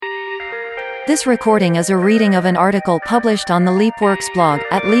This recording is a reading of an article published on the LeapWorks blog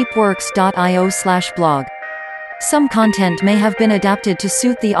at leapworks.io/blog. Some content may have been adapted to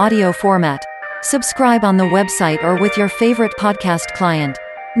suit the audio format. Subscribe on the website or with your favorite podcast client.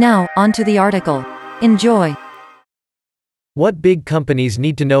 Now, on to the article. Enjoy. What big companies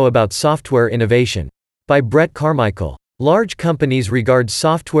need to know about software innovation? By Brett Carmichael. Large companies regard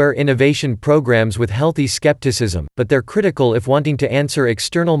software innovation programs with healthy skepticism, but they're critical if wanting to answer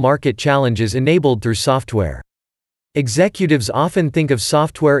external market challenges enabled through software. Executives often think of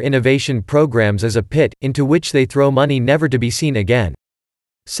software innovation programs as a pit, into which they throw money never to be seen again.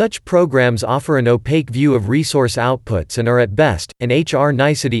 Such programs offer an opaque view of resource outputs and are at best, an HR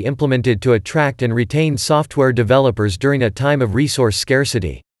nicety implemented to attract and retain software developers during a time of resource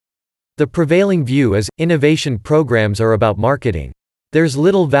scarcity. The prevailing view is, innovation programs are about marketing. There's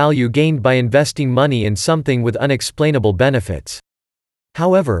little value gained by investing money in something with unexplainable benefits.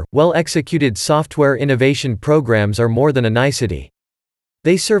 However, well-executed software innovation programs are more than a nicety.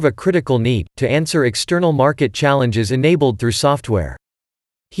 They serve a critical need, to answer external market challenges enabled through software.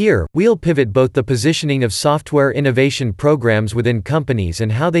 Here, we'll pivot both the positioning of software innovation programs within companies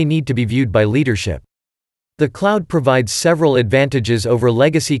and how they need to be viewed by leadership. The cloud provides several advantages over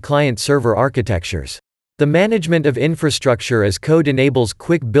legacy client-server architectures. The management of infrastructure as code enables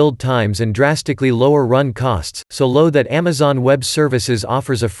quick build times and drastically lower run costs, so low that Amazon Web Services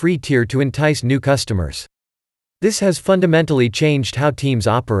offers a free tier to entice new customers. This has fundamentally changed how teams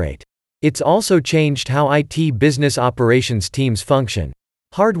operate. It's also changed how IT business operations teams function.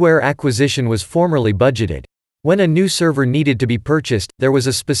 Hardware acquisition was formerly budgeted. When a new server needed to be purchased, there was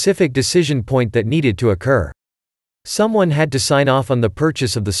a specific decision point that needed to occur. Someone had to sign off on the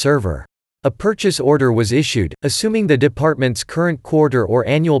purchase of the server. A purchase order was issued, assuming the department's current quarter or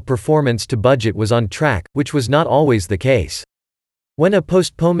annual performance to budget was on track, which was not always the case. When a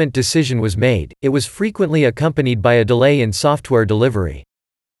postponement decision was made, it was frequently accompanied by a delay in software delivery.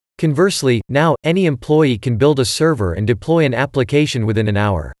 Conversely, now, any employee can build a server and deploy an application within an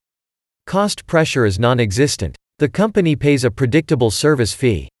hour. Cost pressure is non-existent. The company pays a predictable service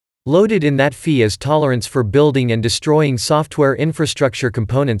fee. Loaded in that fee is tolerance for building and destroying software infrastructure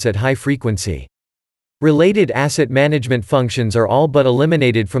components at high frequency. Related asset management functions are all but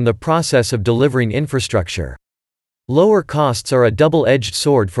eliminated from the process of delivering infrastructure. Lower costs are a double-edged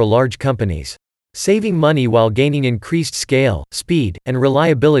sword for large companies. Saving money while gaining increased scale, speed, and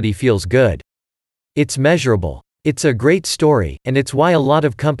reliability feels good. It's measurable. It's a great story, and it's why a lot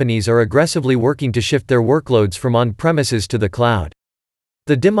of companies are aggressively working to shift their workloads from on-premises to the cloud.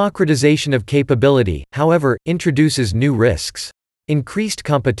 The democratization of capability, however, introduces new risks. Increased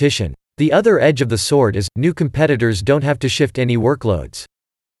competition. The other edge of the sword is, new competitors don't have to shift any workloads.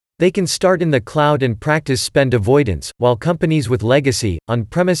 They can start in the cloud and practice spend avoidance, while companies with legacy,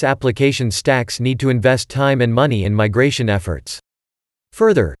 on-premise application stacks need to invest time and money in migration efforts.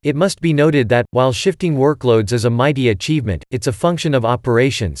 Further, it must be noted that, while shifting workloads is a mighty achievement, it's a function of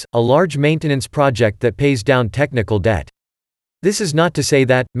operations, a large maintenance project that pays down technical debt. This is not to say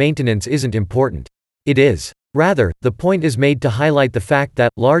that maintenance isn't important. It is. Rather, the point is made to highlight the fact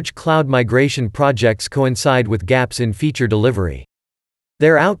that large cloud migration projects coincide with gaps in feature delivery.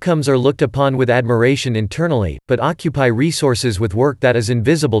 Their outcomes are looked upon with admiration internally, but occupy resources with work that is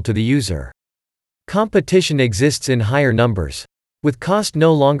invisible to the user. Competition exists in higher numbers. With cost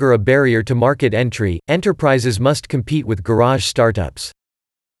no longer a barrier to market entry, enterprises must compete with garage startups.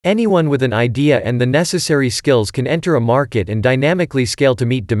 Anyone with an idea and the necessary skills can enter a market and dynamically scale to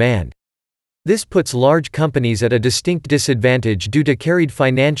meet demand. This puts large companies at a distinct disadvantage due to carried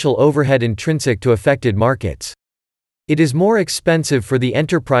financial overhead intrinsic to affected markets. It is more expensive for the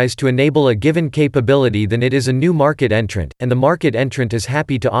enterprise to enable a given capability than it is a new market entrant, and the market entrant is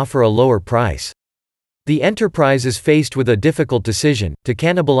happy to offer a lower price. The enterprise is faced with a difficult decision, to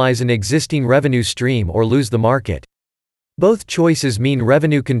cannibalize an existing revenue stream or lose the market. Both choices mean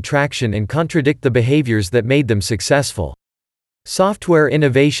revenue contraction and contradict the behaviors that made them successful. Software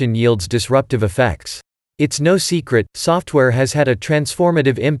innovation yields disruptive effects. It's no secret, software has had a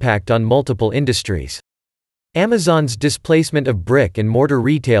transformative impact on multiple industries. Amazon's displacement of brick-and-mortar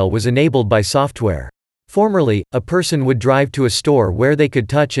retail was enabled by software. Formerly, a person would drive to a store where they could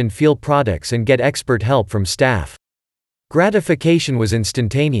touch and feel products and get expert help from staff. Gratification was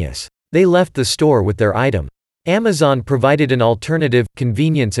instantaneous. They left the store with their item. Amazon provided an alternative,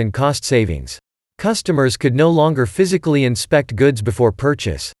 convenience and cost savings. Customers could no longer physically inspect goods before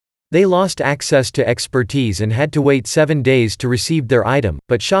purchase. They lost access to expertise and had to wait 7 days to receive their item,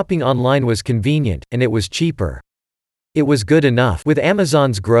 but shopping online was convenient, and it was cheaper. It was good enough. With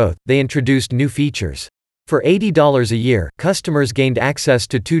Amazon's growth, they introduced new features. For $80 a year, customers gained access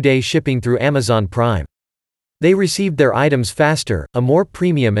to 2-day shipping through Amazon Prime. They received their items faster, a more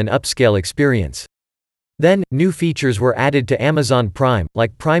premium and upscale experience. Then, new features were added to Amazon Prime,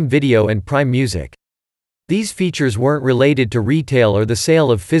 like Prime Video and Prime Music. These features weren't related to retail or the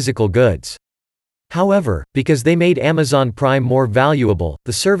sale of physical goods. However, because they made Amazon Prime more valuable,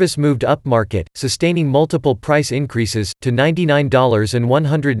 the service moved upmarket, sustaining multiple price increases, to $99 and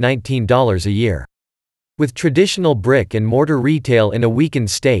 $119 a year. With traditional brick-and-mortar retail in a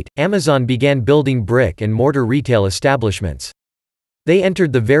weakened state, Amazon began building brick-and-mortar retail establishments. They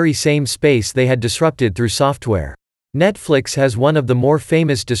entered the very same space they had disrupted through software. Netflix has one of the more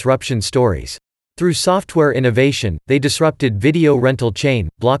famous disruption stories. Through software innovation, they disrupted video rental chain,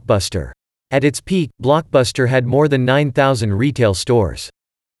 Blockbuster. At its peak, Blockbuster had more than 9,000 retail stores.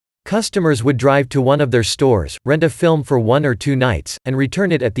 Customers would drive to one of their stores, rent a film for 1 or 2 nights, and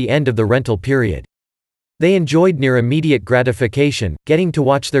return it at the end of the rental period. They enjoyed near immediate gratification, getting to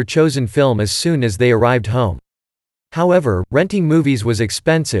watch their chosen film as soon as they arrived home. However, renting movies was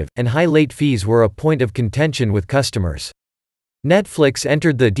expensive, and high late fees were a point of contention with customers. Netflix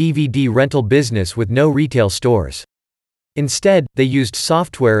entered the DVD rental business with no retail stores. Instead, they used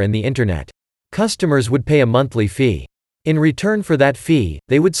software and the internet. Customers would pay a monthly fee. In return for that fee,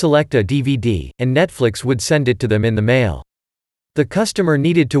 they would select a DVD, and Netflix would send it to them in the mail. The customer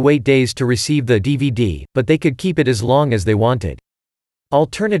needed to wait days to receive the DVD, but they could keep it as long as they wanted.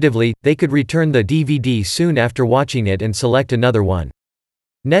 Alternatively, they could return the DVD soon after watching it and select another one.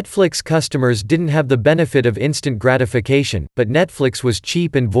 Netflix customers didn't have the benefit of instant gratification, but Netflix was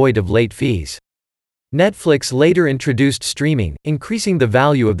cheap and void of late fees. Netflix later introduced streaming, increasing the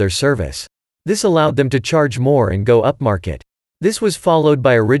value of their service. This allowed them to charge more and go upmarket. This was followed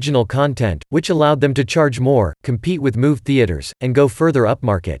by original content, which allowed them to charge more, compete with movie theaters, and go further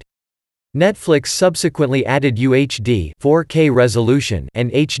upmarket. Netflix subsequently added UHD 4K resolution and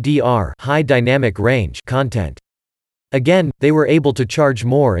HDR high dynamic range content. Again, they were able to charge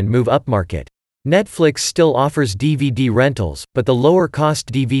more and move upmarket. Netflix still offers DVD rentals, but the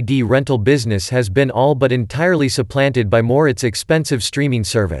lower-cost DVD rental business has been all but entirely supplanted by its expensive streaming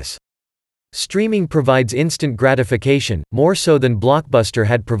service. Streaming provides instant gratification, more so than Blockbuster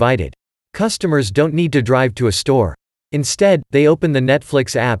had provided. Customers don't need to drive to a store. Instead, they open the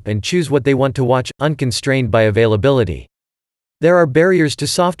Netflix app and choose what they want to watch, unconstrained by availability. There are barriers to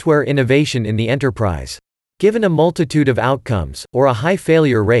software innovation in the enterprise. Given a multitude of outcomes, or a high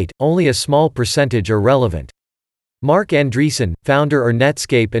failure rate, only a small percentage are relevant. Marc Andreessen, founder of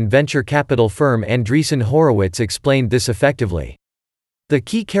Netscape and venture capital firm Andreessen Horowitz explained this effectively. The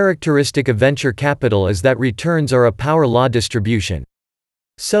key characteristic of venture capital is that returns are a power law distribution.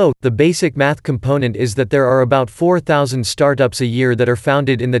 So, the basic math component is that there are about 4,000 startups a year that are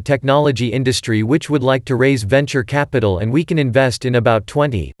founded in the technology industry which would like to raise venture capital, and we can invest in about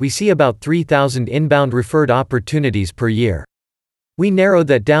 20. We see about 3,000 inbound referred opportunities per year. We narrow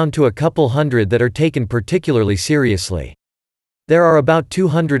that down to a couple hundred that are taken particularly seriously. There are about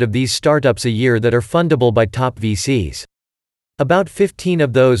 200 of these startups a year that are fundable by top VCs. About 15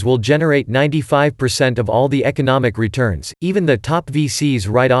 of those will generate 95% of all the economic returns. Even the top VCs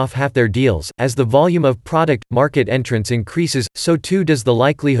write off half their deals. As the volume of product market entrants increases, so too does the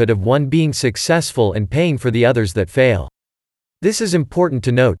likelihood of one being successful and paying for the others that fail. This is important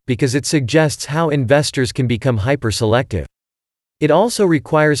to note, because it suggests how investors can become hyper-selective. It also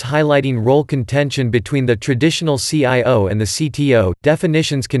requires highlighting role contention between the traditional CIO and the CTO.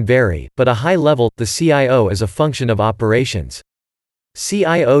 Definitions can vary, but at a high level, the CIO is a function of operations.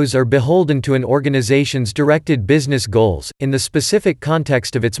 CIOs are beholden to an organization's directed business goals, in the specific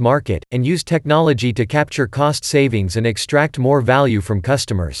context of its market, and use technology to capture cost savings and extract more value from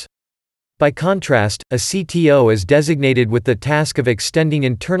customers. By contrast, a CTO is designated with the task of extending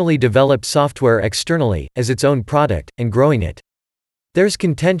internally developed software externally, as its own product, and growing it. There's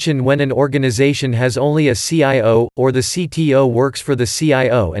contention when an organization has only a CIO, or the CTO works for the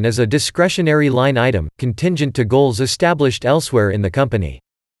CIO and is a discretionary line item, contingent to goals established elsewhere in the company.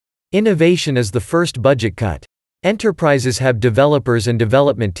 Innovation is the first budget cut. Enterprises have developers and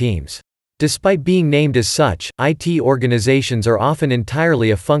development teams. Despite being named as such, IT organizations are often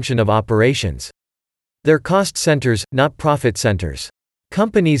entirely a function of operations. They're cost centers, not profit centers.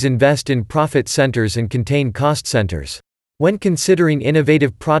 Companies invest in profit centers and contain cost centers. When considering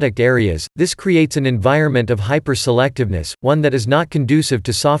innovative product areas, this creates an environment of hyper-selectiveness, one that is not conducive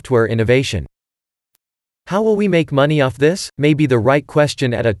to software innovation. How will we make money off this? May be the right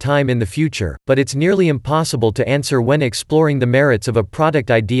question at a time in the future, but it's nearly impossible to answer when exploring the merits of a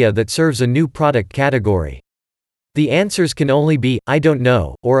product idea that serves a new product category. The answers can only be, "I don't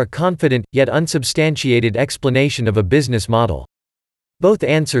know," or a confident, yet unsubstantiated explanation of a business model. Both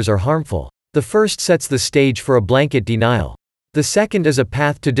answers are harmful. The first sets the stage for a blanket denial. The second is a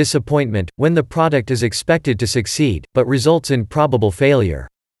path to disappointment, when the product is expected to succeed, but results in probable failure.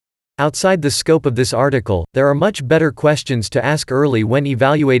 Outside the scope of this article, there are much better questions to ask early when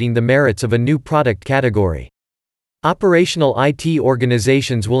evaluating the merits of a new product category. Operational IT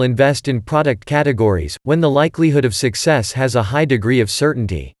organizations will invest in product categories when the likelihood of success has a high degree of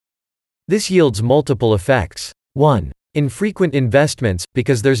certainty. This yields multiple effects. 1. Infrequent investments,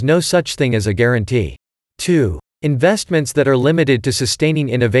 because there's no such thing as a guarantee. 2. Investments that are limited to sustaining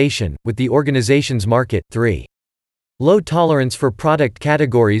innovation, with the organization's market. 3. Low tolerance for product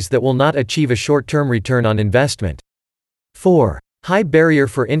categories that will not achieve a short-term return on investment. 4. High barrier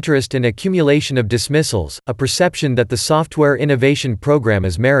for interest and accumulation of dismissals, a perception that the software innovation program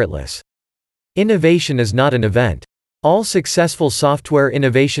is meritless. Innovation is not an event. All successful software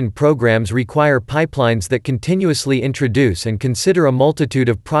innovation programs require pipelines that continuously introduce and consider a multitude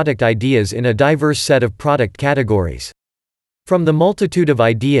of product ideas in a diverse set of product categories. From the multitude of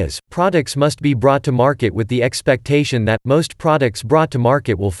ideas, products must be brought to market with the expectation that most products brought to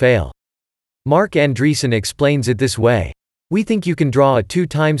market will fail. Marc Andreessen explains it this way. We think you can draw a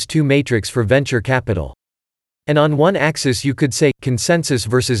 2x2 matrix for venture capital. And on one axis you could say, consensus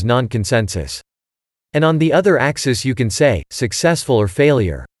versus non-consensus. And on the other axis you can say, successful or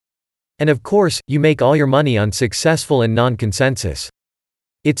failure. And of course, you make all your money on successful and non-consensus.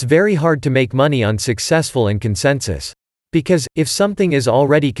 It's very hard to make money on successful and consensus. Because, if something is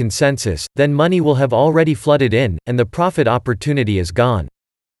already consensus, then money will have already flooded in, and the profit opportunity is gone.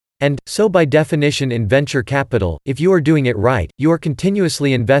 And, so by definition in venture capital, if you are doing it right, you are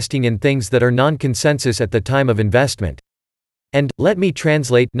continuously investing in things that are non-consensus at the time of investment. And, let me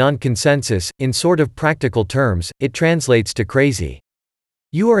translate non-consensus, in sort of practical terms, it translates to crazy.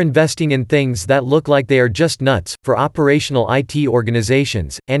 You are investing in things that look like they are just nuts. For operational IT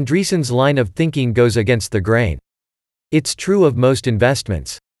organizations, Andreessen's line of thinking goes against the grain. It's true of most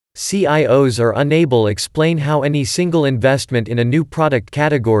investments. CIOs are unable to explain how any single investment in a new product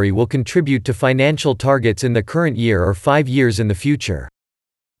category will contribute to financial targets in the current year or 5 years in the future.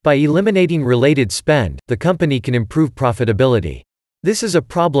 By eliminating related spend, the company can improve profitability. This is a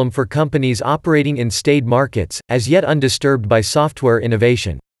problem for companies operating in staid markets, as yet undisturbed by software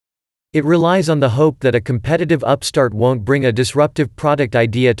innovation. It relies on the hope that a competitive upstart won't bring a disruptive product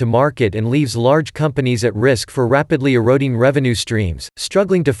idea to market and leaves large companies at risk for rapidly eroding revenue streams,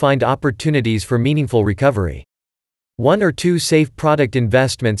 struggling to find opportunities for meaningful recovery. 1 or 2 safe product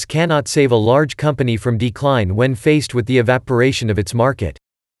investments cannot save a large company from decline when faced with the evaporation of its market.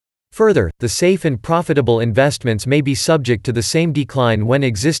 Further, the safe and profitable investments may be subject to the same decline when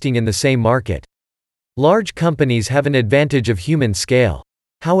existing in the same market. Large companies have an advantage of human scale.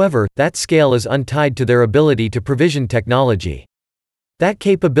 However, that scale is untied to their ability to provision technology. That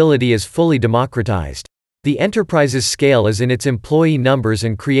capability is fully democratized. The enterprise's scale is in its employee numbers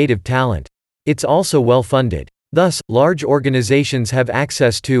and creative talent. It's also well-funded. Thus, large organizations have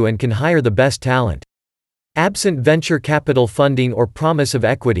access to and can hire the best talent. Absent venture capital funding or promise of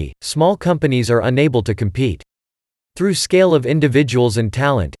equity, small companies are unable to compete. Through scale of individuals and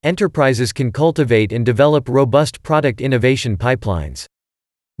talent, enterprises can cultivate and develop robust product innovation pipelines.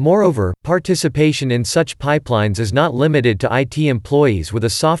 Moreover, participation in such pipelines is not limited to IT employees with a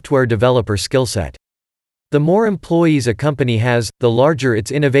software developer skill set. The more employees a company has, the larger its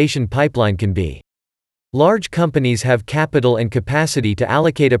innovation pipeline can be. Large companies have capital and capacity to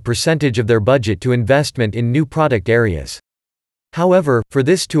allocate a percentage of their budget to investment in new product areas. However, for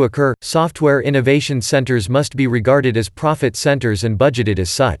this to occur, software innovation centers must be regarded as profit centers and budgeted as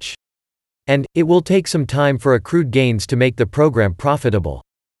such. And, it will take some time for accrued gains to make the program profitable.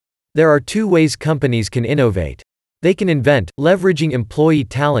 There are 2 ways companies can innovate. They can invent, leveraging employee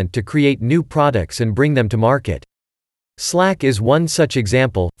talent to create new products and bring them to market. Slack is one such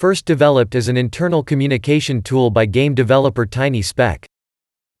example, first developed as an internal communication tool by game developer TinySpec.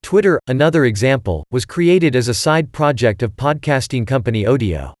 Twitter, another example, was created as a side project of podcasting company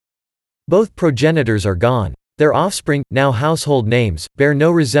Odeo. Both progenitors are gone. Their offspring, now household names, bear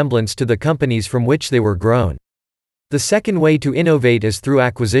no resemblance to the companies from which they were grown. The second way to innovate is through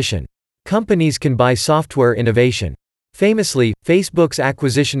acquisition. Companies can buy software innovation. Famously, Facebook's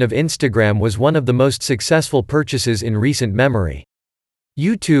acquisition of Instagram was one of the most successful purchases in recent memory.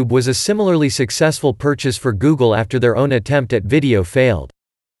 YouTube was a similarly successful purchase for Google after their own attempt at video failed.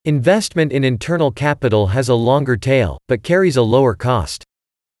 Investment in internal capital has a longer tail, but carries a lower cost.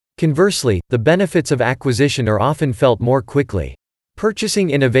 Conversely, the benefits of acquisition are often felt more quickly. Purchasing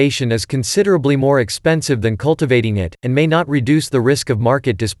innovation is considerably more expensive than cultivating it, and may not reduce the risk of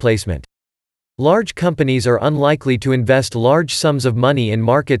market displacement. Large companies are unlikely to invest large sums of money in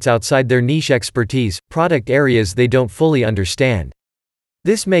markets outside their niche expertise, product areas they don't fully understand.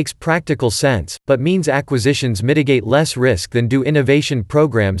 This makes practical sense, but means acquisitions mitigate less risk than do innovation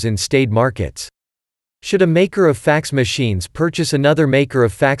programs in staid markets. Should a maker of fax machines purchase another maker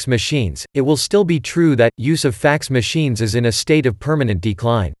of fax machines, it will still be true that use of fax machines is in a state of permanent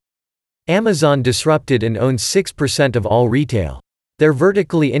decline. Amazon disrupted and owns 6% of all retail. They're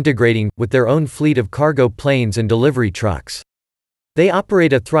vertically integrating, with their own fleet of cargo planes and delivery trucks. They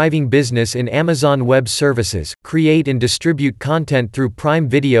operate a thriving business in Amazon Web Services, create and distribute content through Prime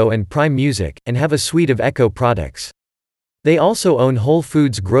Video and Prime Music, and have a suite of Echo products. They also own Whole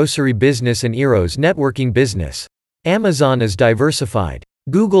Foods grocery business and Eros networking business. Amazon is diversified.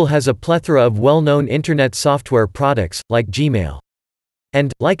 Google has a plethora of well-known internet software products, like Gmail.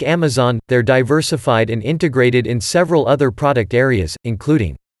 And, like Amazon, they're diversified and integrated in several other product areas,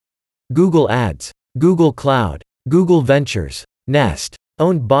 including Google Ads, Google Cloud, Google Ventures, Nest,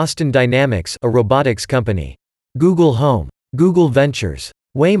 owned Boston Dynamics, a robotics company, Google Home, Google Ventures,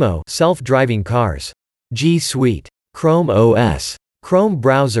 Waymo, self-driving cars, G Suite, Chrome OS, Chrome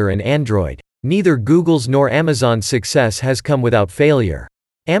browser and Android. Neither Google's nor Amazon's success has come without failure.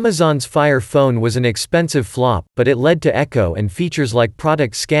 Amazon's Fire Phone was an expensive flop, but it led to Echo and features like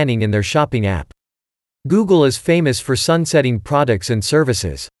product scanning in their shopping app. Google is famous for sunsetting products and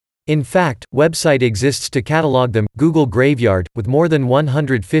services. In fact, website exists to catalog them, Google Graveyard, with more than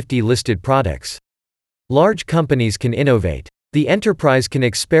 150 listed products. Large companies can innovate. The enterprise can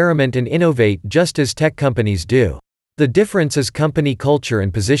experiment and innovate just as tech companies do. The difference is company culture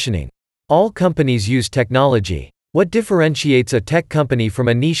and positioning. All companies use technology. What differentiates a tech company from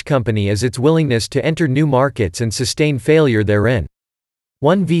a niche company is its willingness to enter new markets and sustain failure therein.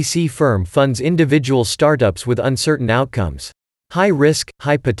 One VC firm funds individual startups with uncertain outcomes. High risk,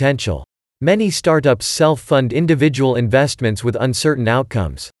 high potential. Many startups self-fund individual investments with uncertain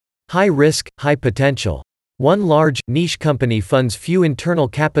outcomes. High risk, high potential. One large, niche company funds few internal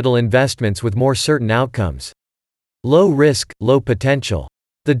capital investments with more certain outcomes. Low risk, low potential.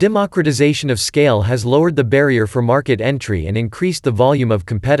 The democratization of scale has lowered the barrier for market entry and increased the volume of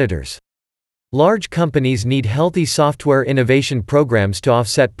competitors. Large companies need healthy software innovation programs to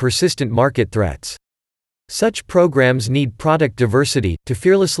offset persistent market threats. Such programs need product diversity, to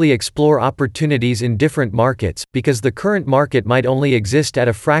fearlessly explore opportunities in different markets, because the current market might only exist at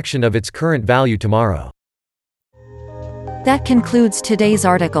a fraction of its current value tomorrow. That concludes today's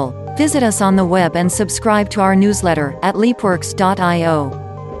article. Visit us on the web and subscribe to our newsletter at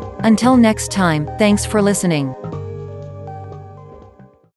leapworks.io. Until next time, thanks for listening.